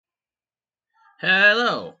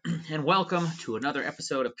Hello, and welcome to another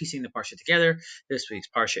episode of Piecing the Parsha Together. This week's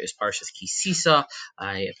Parsha is Parshas Ki Sisa.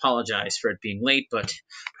 I apologize for it being late, but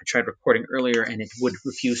I tried recording earlier and it would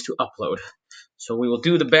refuse to upload. So we will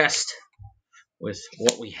do the best with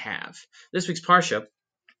what we have. This week's Parsha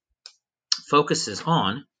focuses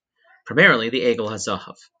on primarily the Egel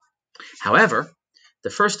HaZahav. However, the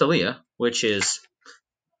first aliyah, which is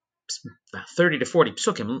about 30 to 40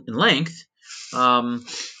 psukim in length,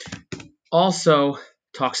 also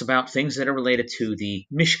talks about things that are related to the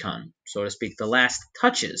Mishkan, so to speak, the last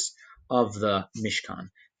touches of the Mishkan.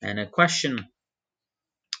 And a question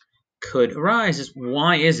could arise is,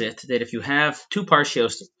 why is it that if you have two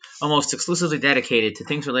parshios almost exclusively dedicated to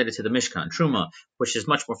things related to the Mishkan, Truma, which is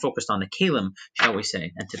much more focused on the Kalim, shall we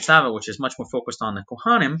say, and Tetzava, which is much more focused on the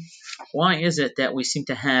Kohanim, why is it that we seem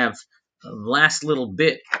to have the last little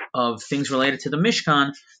bit of things related to the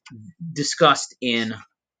Mishkan discussed in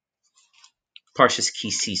Parshas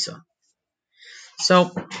Ki Sisa? So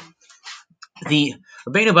the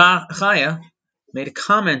Rabbeinu Bar Chaya made a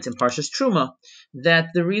comment in Parshas Truma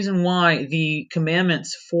that the reason why the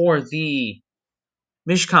commandments for the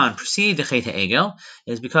Mishkan precede the Chet HaEgel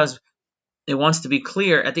is because it wants to be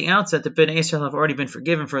clear at the outset that Bnei Israel have already been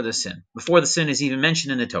forgiven for the sin, before the sin is even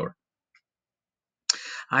mentioned in the Torah.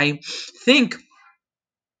 I think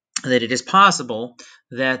that it is possible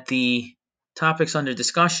that the topics under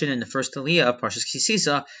discussion in the first aliyah of Parshas Ki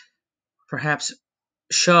Sisa perhaps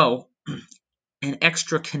show an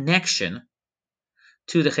extra connection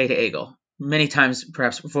to the Chet HaEgel, many times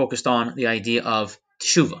perhaps focused on the idea of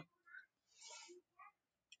Teshuvah.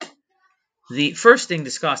 The first thing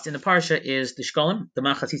discussed in the Parsha is the Shkolim, the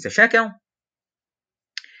Machatzitza Shekel,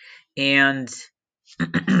 and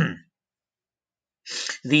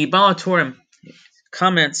the Baal HaTurim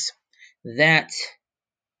comments that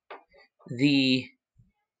the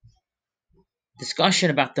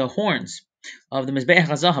discussion about the horns of the Mizbeach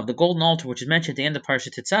HaZahav, the golden altar, which is mentioned at the end of Parsha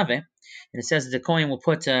Tetzaveh, and it says that the Kohen will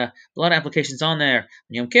put blood applications on there on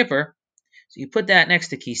Yom Kippur. So you put that next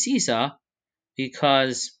to Ki Sisa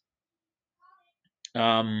because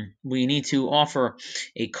we need to offer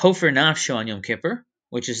a kofer nafsho on Yom Kippur,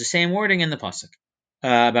 which is the same wording in the pasuk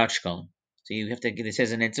about shkolim. So you have to. It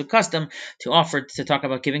says in it's a custom to offer to talk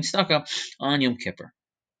about giving tzedakah on Yom Kippur.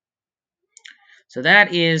 So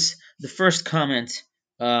that is the first comment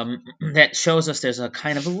that shows us there's a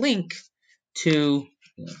kind of a link to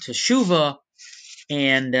Shuvah,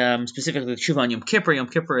 and specifically Shuvah on Yom Kippur. Yom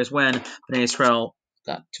Kippur is when Bnei Israel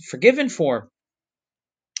got forgiven for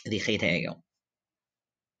the Chet HaEgel.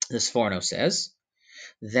 The Sforno says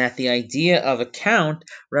that the idea of account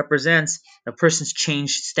represents a person's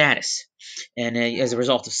changed status, and as a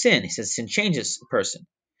result of sin, he says sin changes a person.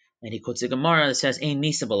 And he quotes the Gemara that says "Ein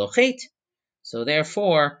misa b'lo chet," so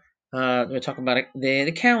therefore we're talking about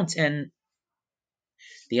the count, and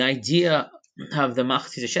the idea of the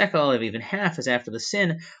machzis shekel of even half is after the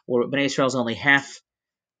sin, where Bnei Israel is only half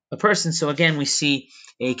a person. So again, we see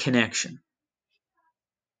a connection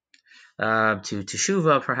to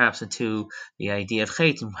Teshuvah, perhaps, and to the idea of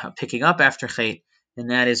Chet, and picking up after Chet,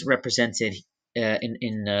 and that is represented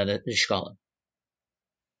in the Shkolim.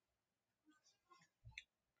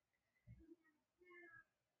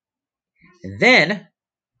 And then,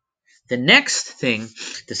 the next thing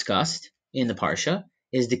discussed in the Parsha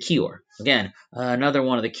is the Kior. Again, another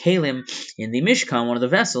one of the Kalim in the Mishkan, one of the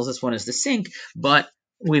vessels. This one is the sink, but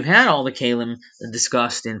we've had all the Kalim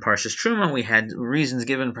discussed in Parshas Truma. We had reasons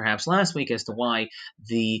given perhaps last week as to why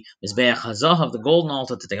the Mizbeach HaZahav, the golden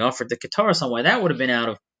altar that they offered the Ketaros on, why that would have been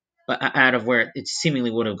out of where it seemingly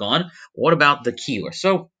would have gone. What about the Kior?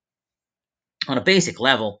 So, on a basic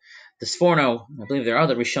level, the Sforno, I believe there are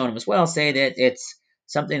other Rishonim as well, say that it's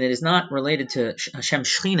something that is not related to Hashem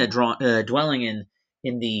Shechina dwelling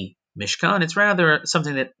in the Mishkan. It's rather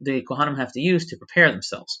something that the Kohanim have to use to prepare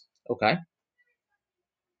themselves. Okay?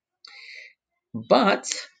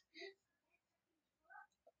 But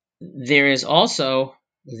there is also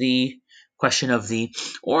the question of the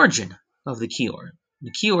origin of the Kior.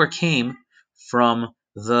 The Kior came from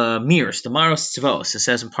the mirrors, the Maros Tzvos, it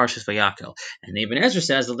says in Parshas Vayakel. And Ibn Ezra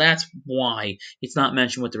says that that's why it's not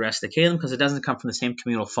mentioned with the rest of the Kalim, because it doesn't come from the same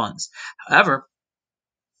communal funds. However,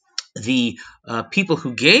 the people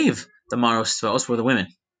who gave the Maros Tzvos were the women.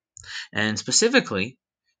 And specifically,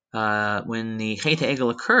 when the Chet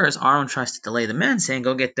HaEgel occurs, Aaron tries to delay the men, saying,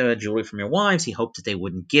 go get the jewelry from your wives. He hoped that they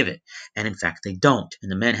wouldn't give it. And in fact, they don't.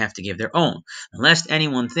 And the men have to give their own. Unless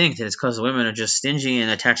anyone thinks that it's because the women are just stingy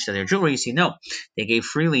and attached to their jewelry, you see, no. They gave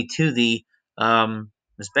freely to the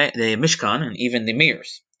Mishkan and even the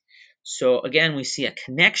mirrors. So again, we see a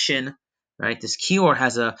connection right? This kior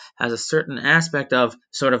has a certain aspect of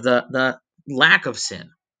sort of the lack of sin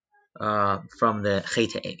from the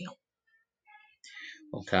Chet Egel.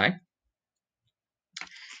 Okay,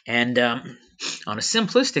 and on a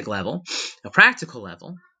simplistic level, a practical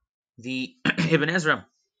level, the Ibn Ezra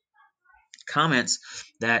comments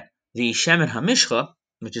that the Shemen HaMishcha,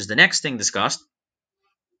 which is the next thing discussed,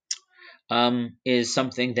 is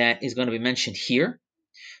something that is going to be mentioned here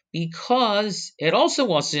because it also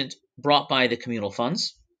wasn't brought by the communal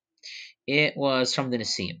funds. It was from the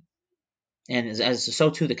Nisim, and as so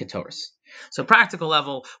too the Ketores. So practical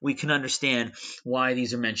level, we can understand why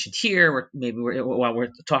these are mentioned here, or maybe while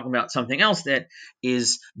we're talking about something else that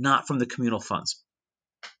is not from the communal funds.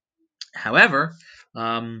 However,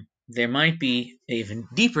 there might be even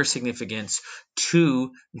deeper significance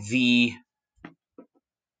to the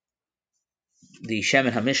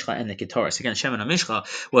Shemen HaMishcha and the Ketores. Again, Shemen HaMishcha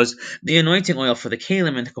was the anointing oil for the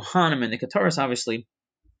Kalim and the Kohanim, and the Ketores obviously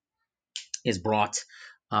is brought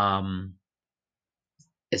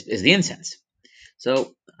is the incense.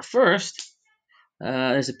 So first,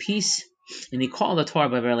 there's a piece in the Call of the Torah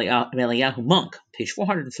by Eliyahu Monk, page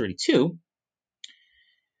 432,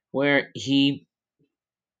 where he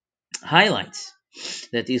highlights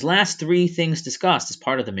that these last three things discussed as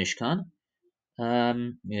part of the Mishkan,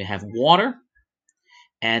 you have water,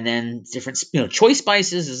 and then different, choice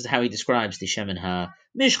spices. This is how he describes the Shemen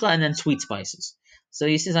HaMishcha, and then sweet spices. So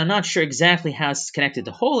he says, I'm not sure exactly how it's connected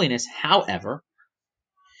to holiness. However,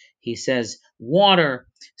 he says water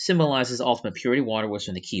symbolizes ultimate purity. Water was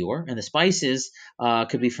from the kior, and the spices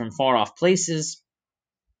could be from far off places.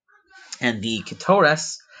 And the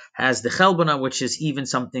ketores has the chelbana, which is even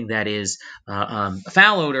something that is a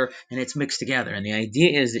foul odor, and it's mixed together. And the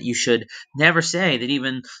idea is that you should never say that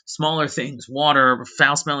even smaller things, water,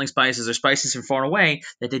 foul-smelling spices, or spices from far away,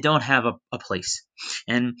 that they don't have a place.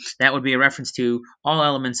 And that would be a reference to all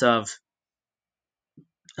elements of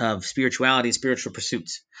spirituality, spiritual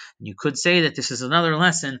pursuits. And you could say that this is another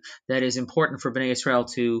lesson that is important for Bnei Israel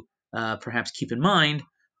to perhaps keep in mind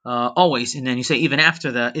always. And then you say even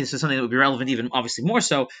after this is something that would be relevant even obviously more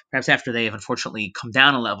so, perhaps after they have unfortunately come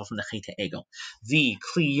down a level from the Chet Egel. The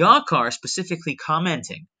Kli Yakar specifically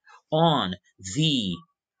commenting on the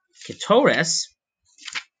Ketores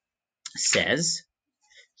says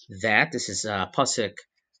that, this is Pasuk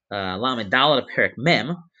Lamed Dalet Perek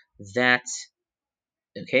Mem, that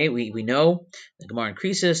okay, we know the Gemara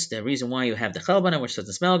increases the reason why you have the chelbana, which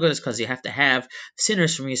doesn't smell good, is because you have to have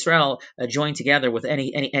sinners from Israel joined together with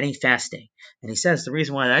any fasting. And he says the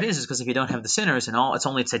reason why that is because if you don't have the sinners and it's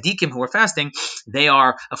only tzaddikim who are fasting, they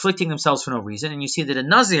are afflicting themselves for no reason. And you see that a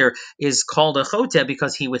nazir is called a choteh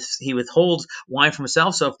because he withholds wine from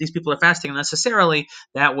himself. So if these people are fasting unnecessarily,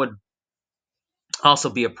 that would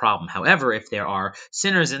also be a problem. However, if there are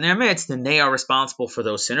sinners in their midst, then they are responsible for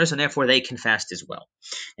those sinners, and therefore they can fast as well.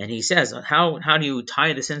 And he says, how do you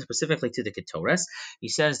tie this in specifically to the Ketores? He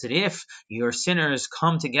says that if your sinners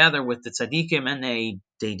come together with the tzaddikim and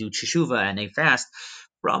they do teshuvah and they fast,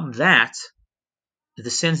 from that,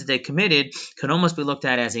 the sins that they committed can almost be looked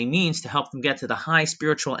at as a means to help them get to the high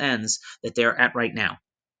spiritual ends that they're at right now.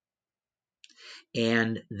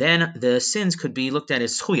 And then the sins could be looked at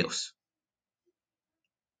as chuyos.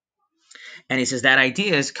 And he says that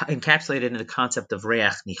idea is encapsulated in the concept of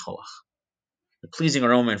reach nichoach, the pleasing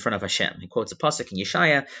aroma in front of Hashem. He quotes a pasuk in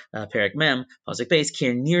Yeshaya, Perek Mem, pasuk Beis,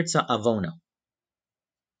 Kir nirtza avona.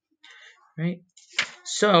 Right.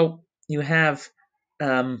 So you have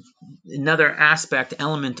another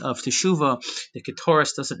element of teshuvah. The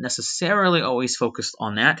Ketores doesn't necessarily always focus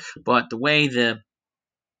on that, but the way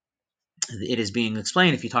it is being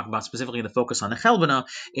explained, if you talk about specifically the focus on the chelbana,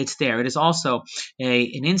 it's there. It is also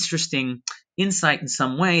an interesting insight in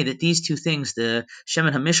some way that these two things, the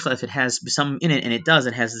Shemen HaMishcha, if it has some in it, and it does,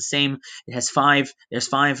 it has five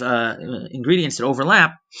ingredients that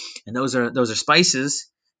overlap, and those are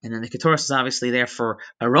spices, and then the Ketores is obviously there for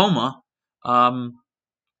aroma.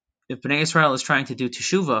 If Bnei Israel is trying to do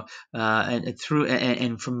teshuvah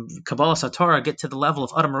and from Kabbalah Satorah get to the level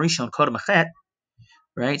of Adam Rishon Kodem Achet,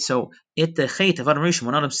 right? So, the chait of Adam Rishon,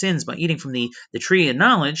 when Adam sins by eating from the tree of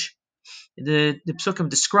knowledge, the psukim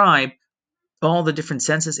describe all the different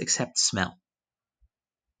senses except smell.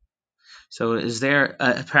 So, is there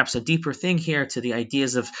perhaps a deeper thing here to the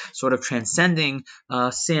ideas of sort of transcending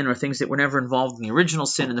sin or things that were never involved in the original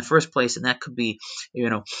sin in the first place, and that could be,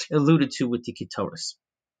 alluded to with the Ketores.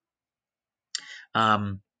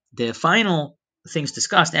 The final things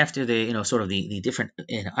discussed after the sort of the different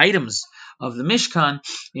items of the Mishkan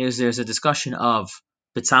is there's a discussion of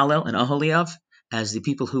Betzalel and Aholiav as the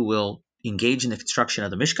people who will engage in the construction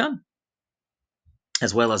of the Mishkan.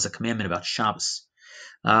 as well as a commandment about Shabbos.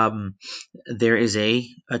 There is a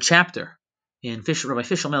chapter in Rabbi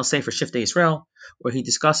Fischel Mel's Sefer Shiftei Yisrael, where he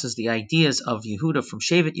discusses the ideas of Yehuda from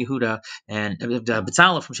Shevet Yehuda and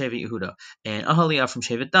B'tzalel from Shevet Yehuda and Ahaliyah from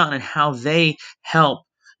Shevet Dan, and how they help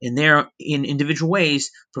in individual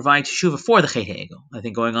ways provide teshuva for the Chet HaEgel. I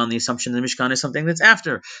think going on the assumption that the Mishkan is something that's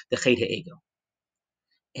after the Chet HaEgel.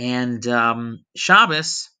 And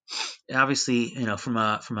Shabbos, obviously, from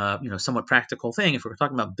a somewhat practical thing, if we're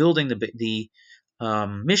talking about building the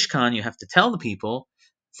Mishkan, you have to tell the people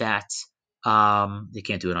that they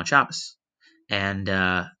can't do it on Shabbos. And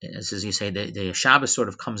as you say, the Shabbos sort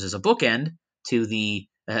of comes as a bookend to the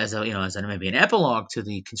as maybe an epilogue to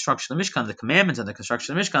the construction of the Mishkan, the commandments of the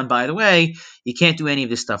construction of the Mishkan. By the way, you can't do any of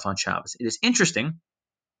this stuff on Shabbos. It is interesting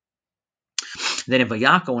that in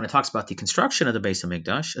Vayakal, when it talks about the construction of the Beis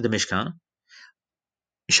HaMikdash, of the Mishkan,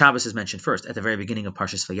 Shabbos is mentioned first at the very beginning of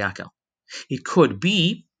Parshas Vayakal. It could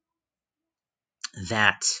be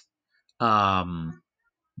that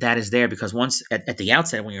that is there because once at the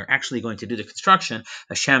outset, when you're actually going to do the construction,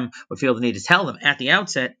 Hashem would feel the need to tell them at the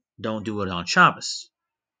outset, don't do it on Shabbos.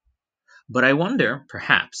 But I wonder,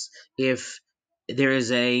 perhaps, if there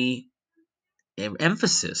is an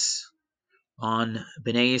emphasis on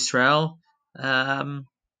Bnei Yisrael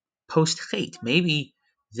post-Chet. Maybe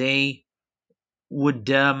they would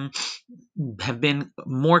have been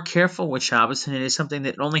more careful with Shabbos, and it is something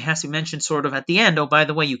that only has to be mentioned sort of at the end. Oh, by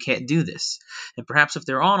the way, you can't do this. And perhaps if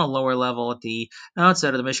they're on a lower level at the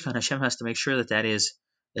outset of the Mishkan, Hashem has to make sure that that is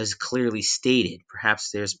clearly stated.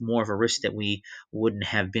 Perhaps there's more of a risk that we wouldn't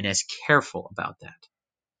have been as careful about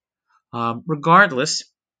that. Regardless,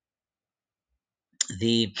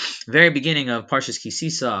 the very beginning of Parshas Ki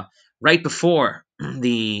Sisa, right before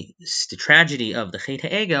the tragedy of the Chet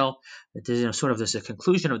HaEgel, there's a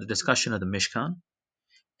conclusion of the discussion of the Mishkan.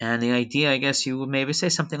 And the idea, I guess you would maybe say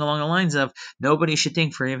something along the lines of, nobody should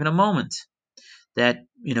think for even a moment that,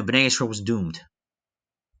 Bnei Yisrael was doomed.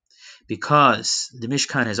 Because the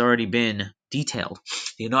Mishkan has already been detailed.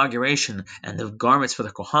 The inauguration and the garments for the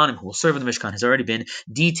Kohanim who will serve in the Mishkan has already been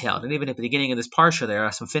detailed. And even at the beginning of this Parsha, there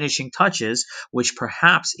are some finishing touches which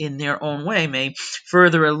perhaps in their own way may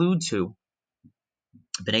further allude to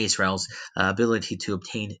Bnei Yisrael's ability to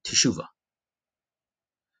obtain Teshuvah.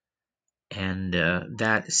 And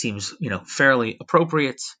that seems, fairly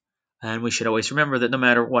appropriate. And we should always remember that no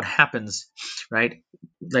matter what happens, right?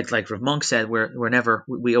 Like Rav Monk said,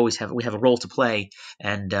 we always have a role to play,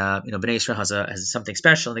 and Bnei Yisrael has something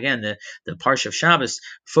special. And again, the Parsha of Shabbos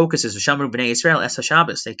focuses V'shamru Bnei Yisrael es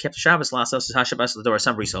Shabbos. They kept the Shabbos lasos haShabbos l'dor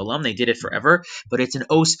samri solam. They did it forever, but it's an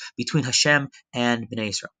os between Hashem and Bnei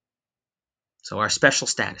Yisrael. So our special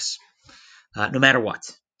status, no matter what.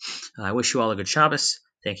 I wish you all a good Shabbos.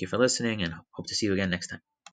 Thank you for listening, and hope to see you again next time.